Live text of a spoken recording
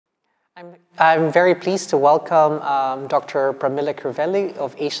I'm very pleased to welcome Dr. Pramila Crivelli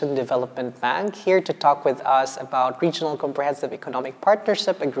of Asian Development Bank here to talk with us about Regional Comprehensive Economic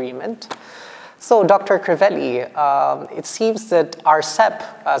Partnership Agreement. So, Dr. Crivelli, it seems that RCEP,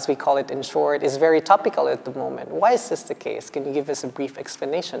 as we call it in short, is very topical at the moment. Why is this the case? Can you give us a brief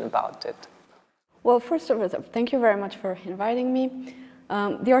explanation about it? Well, first of all, thank you very much for inviting me.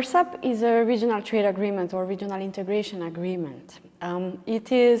 The RCEP is a regional trade agreement or regional integration agreement.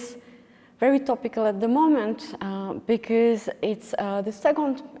 It is very topical at the moment because it's the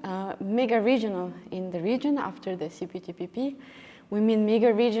second mega regional in the region after the CPTPP. We mean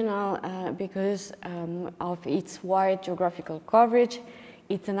mega regional because of its wide geographical coverage.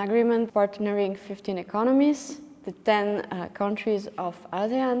 It's an agreement partnering 15 economies, the 10 countries of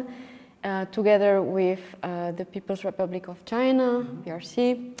ASEAN, together with the People's Republic of China,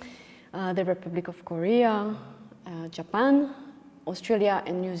 PRC, the Republic of Korea, Japan, Australia,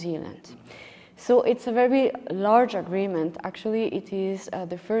 and New Zealand. So it's a very large agreement. Actually, it is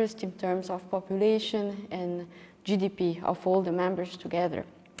the first in terms of population and GDP of all the members together.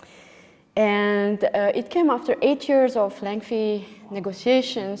 And it came after 8 years of lengthy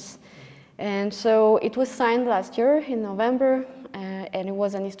negotiations. And so it was signed last year in November, and it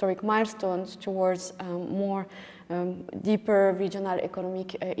was an historic milestone towards more deeper regional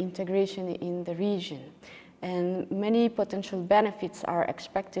economic integration in the region. And many potential benefits are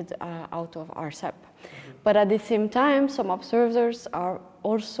expected out of RCEP. But at the same time, some observers are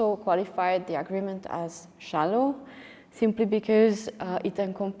also qualified the agreement as shallow, simply because it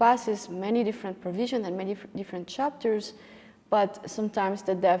encompasses many different provisions and many different chapters, but sometimes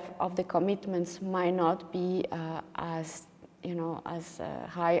the depth of the commitments might not be as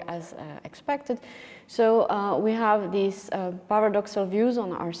high as expected. So we have these paradoxal views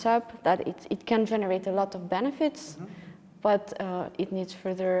on RCEP that it can generate a lot of benefits, but it needs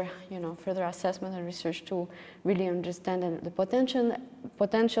further assessment and research to really understand the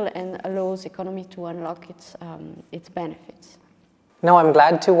potential and allows economy to unlock its benefits. Now I'm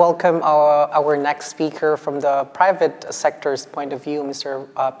glad to welcome our next speaker from the private sector's point of view, Mr.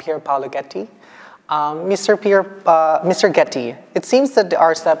 Pier Paolo Ghetti. Mr. Ghetti, it seems that the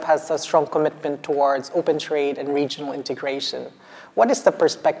RCEP has a strong commitment towards open trade and regional integration. What is the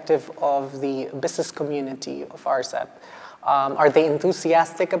perspective of the business community of RCEP? Are they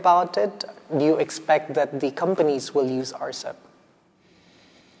enthusiastic about it? Do you expect that the companies will use RCEP?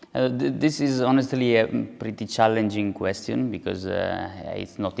 This is honestly a pretty challenging question because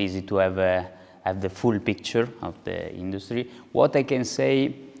it's not easy to have the full picture of the industry. What I can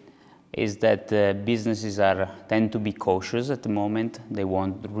say is that businesses tend to be cautious at the moment. They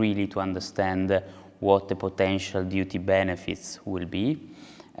want really to understand what the potential duty benefits will be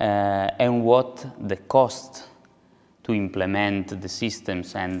and what the cost to implement the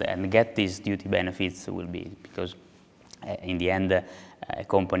systems and get these duty benefits will be, because in the end a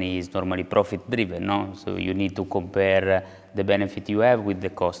company is normally profit driven, no? So you need to compare the benefit you have with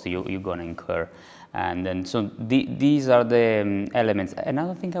the cost you're going to incur. And then, so these are the elements.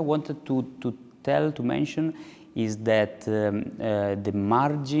 Another thing I wanted to mention is that the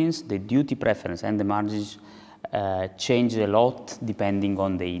margins, the duty preference and the margins change a lot depending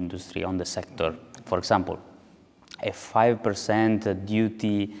on the industry, on the sector. For example, a 5%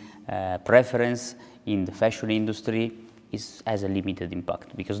 duty preference in the fashion industry has a limited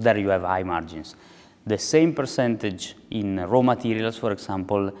impact because there you have high margins. The same percentage in raw materials, for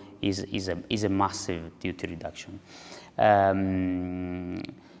example, is a massive duty reduction. Then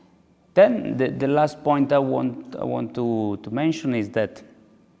the last point I want to mention is that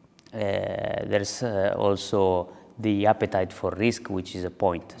there's also the appetite for risk, which is a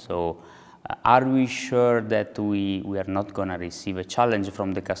point. So are we sure that we are not going to receive a challenge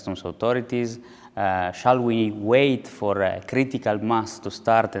from the customs authorities? Shall we wait for a critical mass to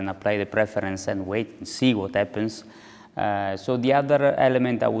start and apply the preference and wait and see what happens? So the other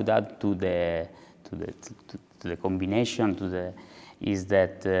element I would add to the combination is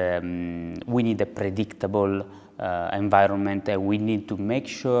that we need a predictable environment. We need to make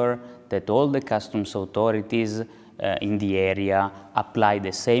sure that all the customs authorities in the area apply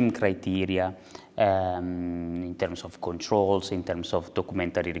the same criteria in terms of controls, in terms of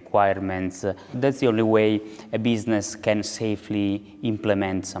documentary requirements. That's the only way a business can safely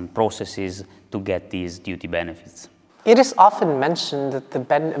implement some processes to get these duty benefits. It is often mentioned that the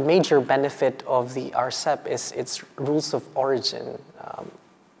major benefit of the RCEP is its rules of origin.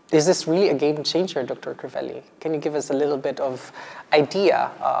 Is this really a game changer, Dr. Crivelli? Can you give us a little bit of idea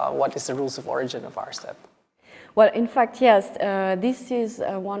what is the rules of origin of RCEP? Well, in fact, yes, this is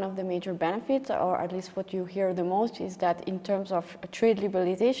one of the major benefits, or at least what you hear the most, is that in terms of trade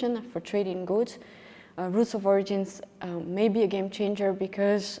liberalization for trading goods, rules of origins may be a game changer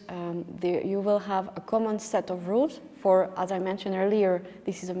because you will have a common set of rules for, as I mentioned earlier,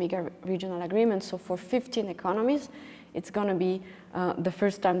 this is a mega regional agreement, so for 15 economies, it's going to be the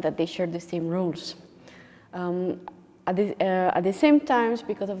first time that they share the same rules. At the same time,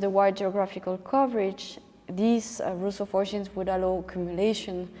 because of the wide geographical coverage, these rules of origins would allow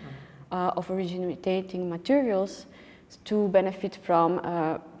cumulation of originating materials to benefit from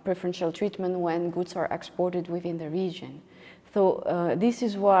preferential treatment when goods are exported within the region. So this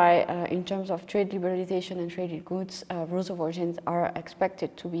is why, in terms of trade liberalization and traded goods, rules of origins are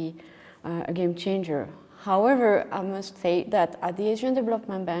expected to be a game changer. However, I must say that at the Asian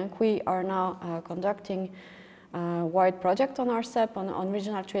Development Bank, we are now conducting a wide project on RCEP, on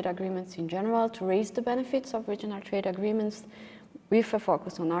regional trade agreements in general, to raise the benefits of regional trade agreements with a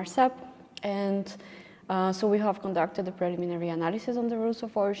focus on RCEP. And so we have conducted a preliminary analysis on the rules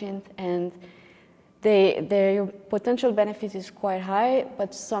of origin, and their potential benefit is quite high,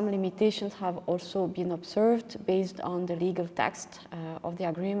 but some limitations have also been observed based on the legal text of the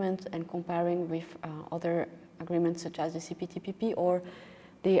agreement and comparing with other agreements such as the CPTPP or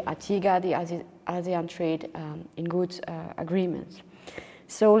the ATIGA, the ASEAN Trade in Goods agreements.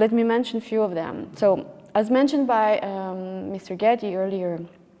 So let me mention a few of them. So as mentioned by Mr. Ghetti earlier,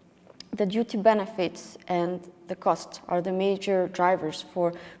 the duty benefits and the cost are the major drivers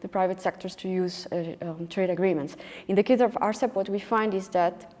for the private sectors to use trade agreements. In the case of RCEP, what we find is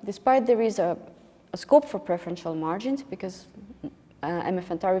that despite there is a scope for preferential margins, because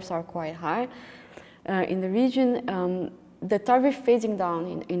MFN tariffs are quite high in the region, the tariff phasing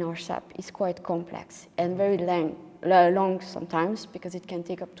down in RCEP is quite complex and very long sometimes, because it can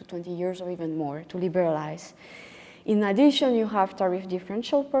take up to 20 years or even more to liberalize. In addition, you have tariff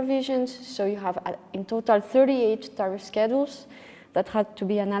differential provisions, so you have in total 38 tariff schedules that had to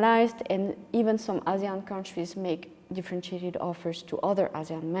be analyzed, and even some ASEAN countries make differentiated offers to other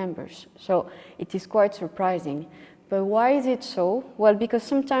ASEAN members. So it is quite surprising. But why is it so? Well, because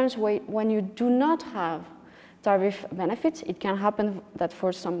sometimes when you do not have tariff benefits, it can happen that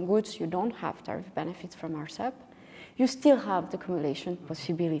for some goods you don't have tariff benefits from RCEP, you still have the cumulation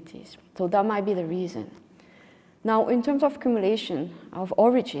possibilities. So that might be the reason. Now, in terms of cumulation of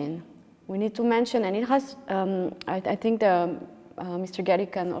origin, we need to mention, and it has, I think Mr.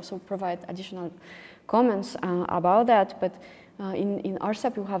 Ghetti can also provide additional comments about that, but in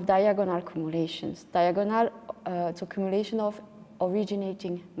RCEP you have diagonal cumulations. Diagonal, so cumulation of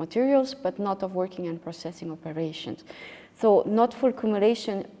originating materials, but not of working and processing operations. So not full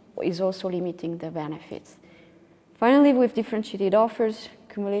cumulation is also limiting the benefits. Finally, with differentiated offers,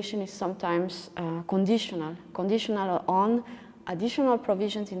 cumulation is sometimes conditional on additional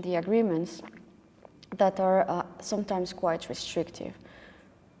provisions in the agreements that are sometimes quite restrictive.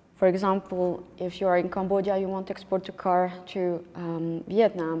 For example, if you are in Cambodia, you want to export a car to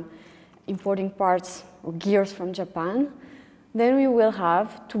Vietnam, importing parts or gears from Japan, then we will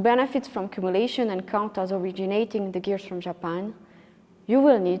have, to benefit from cumulation and count as originating the gears from Japan, you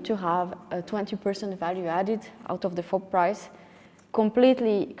will need to have a 20% value added out of the FOB price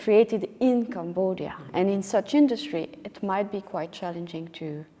completely created in Cambodia. And in such industry, it might be quite challenging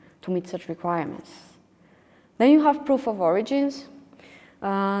to meet such requirements. Then you have proof of origins.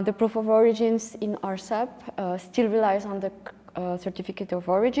 The proof of origins in RCEP still relies on the certificate of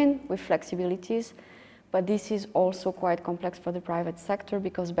origin with flexibilities, but this is also quite complex for the private sector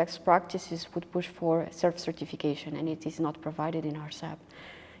because best practices would push for self-certification, and it is not provided in RCEP.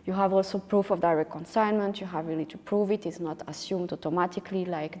 You have also proof of direct consignment. You have really to prove it. It's not assumed automatically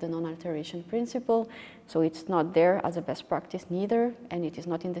like the non-alteration principle, so it's not there as a best practice neither, and it is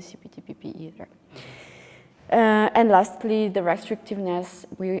not in the CPTPP either. And lastly, the restrictiveness.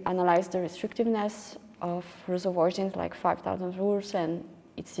 We analyzed the restrictiveness of rules of origins, like 5,000 rules, and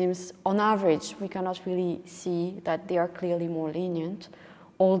it seems, on average, we cannot really see that they are clearly more lenient,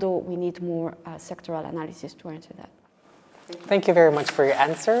 although we need more sectoral analysis to answer that. Thank you very much for your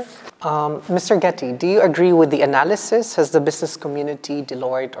answer. Mr. Ghetti, do you agree with the analysis? Has the business community,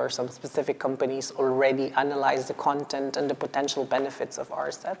 Deloitte, or some specific companies already analyzed the content and the potential benefits of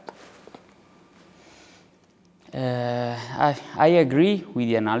RCEP? I agree with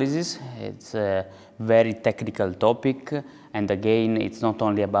the analysis. It's a very technical topic, and again, it's not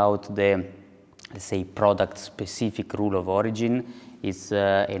only about the, let's say, product-specific rule of origin. It's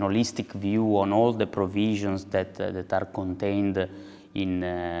an holistic view on all the provisions that are contained in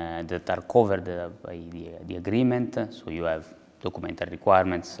that are covered by the agreement. So you have documentary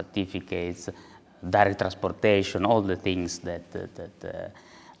requirements, certificates, direct transportation, all the things that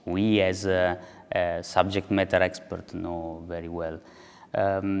we as subject matter experts know very well.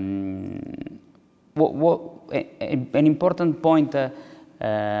 An important point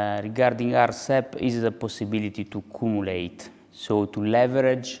regarding RCEP is the possibility to cumulate, so to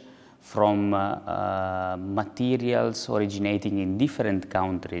leverage from materials originating in different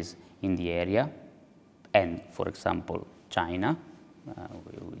countries in the area, and for example China,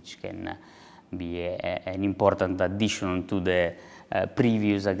 which can be an important addition to the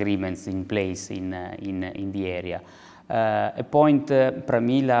previous agreements in place in the area. A point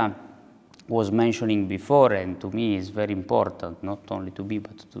Pramila was mentioning before, and to me is very important, not only to me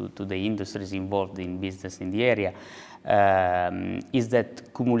but to the industries involved in business in the area, is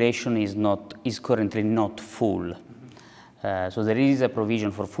that cumulation is currently not full. So there is a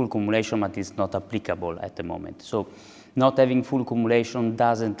provision for full cumulation, but it's not applicable at the moment. So not having full cumulation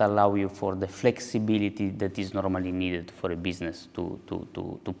doesn't allow you for the flexibility that is normally needed for a business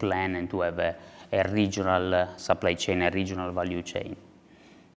to plan and to have a regional supply chain, a regional value chain.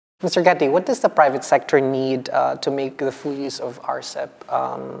 Mr. Ghetti, what does the private sector need to make the full use of RCEP?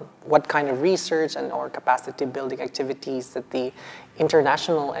 What kind of research and or capacity building activities that the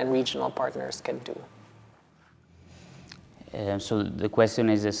international and regional partners can do? So the question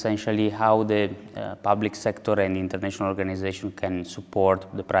is essentially how the public sector and international organization can support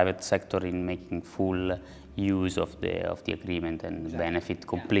the private sector in making full use of the agreement and benefit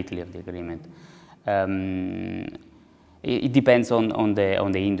completely of the agreement. It depends on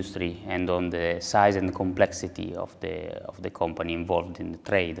the industry and on the size and complexity of the company involved in the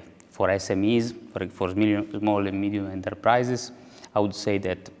trade. For SMEs, for small and medium enterprises, I would say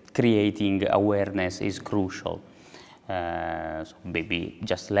that creating awareness is crucial. So maybe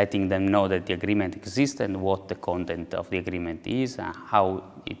just letting them know that the agreement exists and what the content of the agreement is and how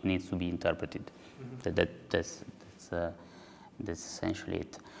it needs to be interpreted. That's essentially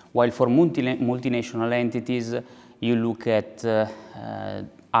it. While for multinational entities, you look at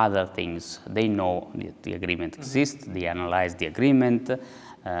other things. They know that the agreement exists, they analyze the agreement,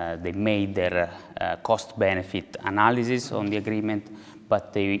 they made their cost-benefit analysis on the agreement,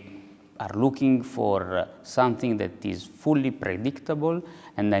 but they are looking for something that is fully predictable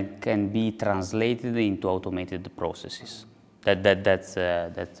and that can be translated into automated processes. That's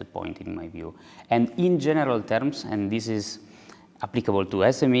the point in my view. And in general terms, and this is applicable to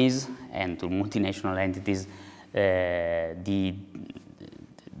SMEs and to multinational entities, the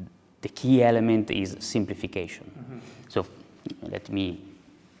key element is simplification. So let me,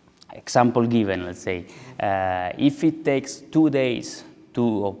 example given, let's say, if it takes 2 days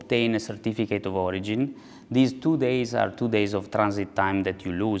to obtain a certificate of origin, these 2 days are 2 days of transit time that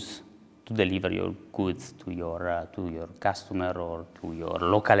you lose to deliver your goods to your customer or to your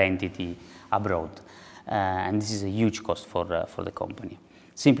local entity abroad. And this is a huge cost for the company.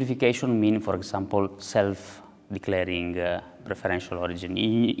 Simplification means, for example, self-declaring preferential origin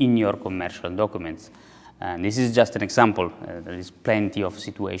in your commercial documents. And this is just an example. There is plenty of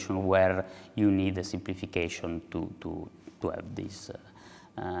situations where you need a simplification to have this,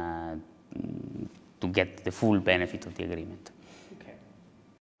 to get the full benefit of the agreement. Okay.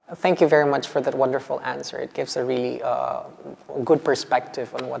 Thank you very much for that wonderful answer. It gives a really good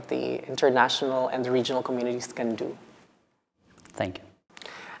perspective on what the international and the regional communities can do. Thank you.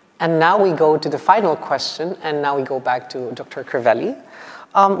 And now we go to the final question, and now we go back to Dr. Crivelli.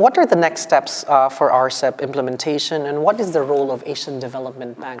 What are the next steps for RCEP implementation, and what is the role of Asian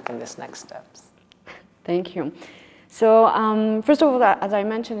Development Bank in these next steps? Thank you. So first of all, as I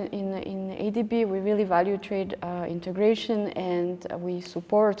mentioned, in ADB, we really value trade integration, and we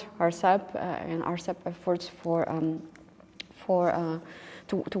support RCEP and RCEP efforts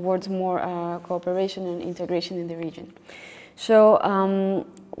towards more cooperation and integration in the region. So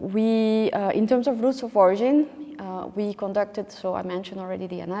in terms of routes of origin, we conducted, so I mentioned already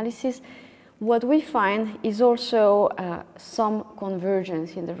the analysis. What we find is also some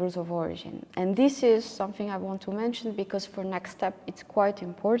convergence in the routes of origin. And this is something I want to mention because for next step, it's quite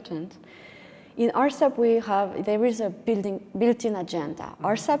important. In RCEP, there is a built-in agenda.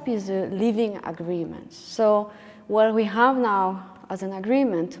 RCEP is a living agreement. So what we have now as an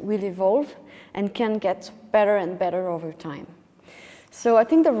agreement will evolve and can get better and better over time. So I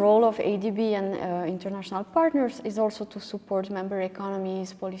think the role of ADB and international partners is also to support member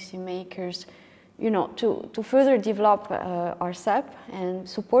economies, policymakers, to further develop RCEP and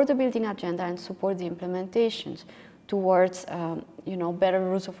support the building agenda and support the implementations towards, better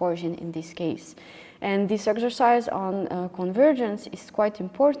routes of origin in this case. And this exercise on convergence is quite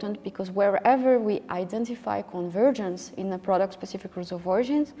important because wherever we identify convergence in the product-specific routes of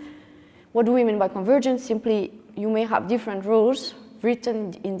origins, What do we mean by convergence? Simply, you may have different rules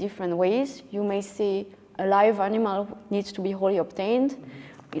written in different ways. You may say a live animal needs to be wholly obtained.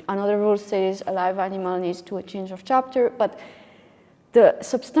 Another rule says a live animal needs to a change of chapter, but the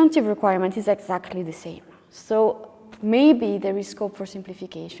substantive requirement is exactly the same. So maybe there is scope for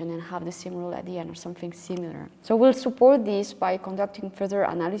simplification and have the same rule at the end or something similar. So we'll support this by conducting further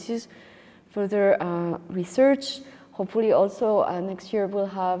analysis, further research. Hopefully also next year we'll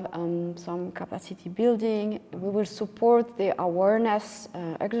have some capacity building. We will support the awareness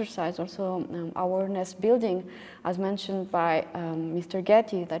exercise, also awareness building, as mentioned by Mr.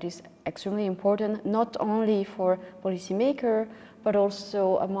 Ghetti. That is extremely important, not only for policymakers, but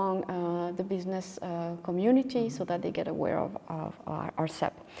also among the business community, so that they get aware of our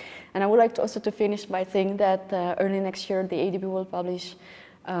RCEP. And I would like to also to finish by saying that early next year the ADB will publish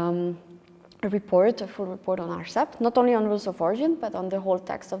a full report on RCEP, not only on rules of origin, but on the whole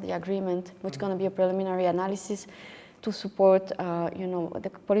text of the agreement, which is going to be a preliminary analysis to support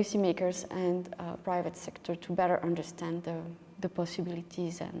the policymakers and private sector to better understand the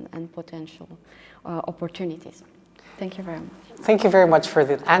possibilities and potential opportunities. Thank you very much. Thank you very much for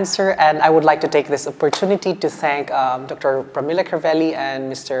the answer, and I would like to take this opportunity to thank Dr. Pramila Crivelli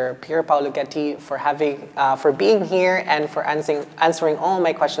and Mr. Pier Paolo Ghetti for being here and for answering all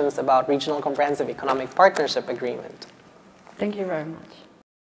my questions about Regional Comprehensive Economic Partnership Agreement. Thank you very much.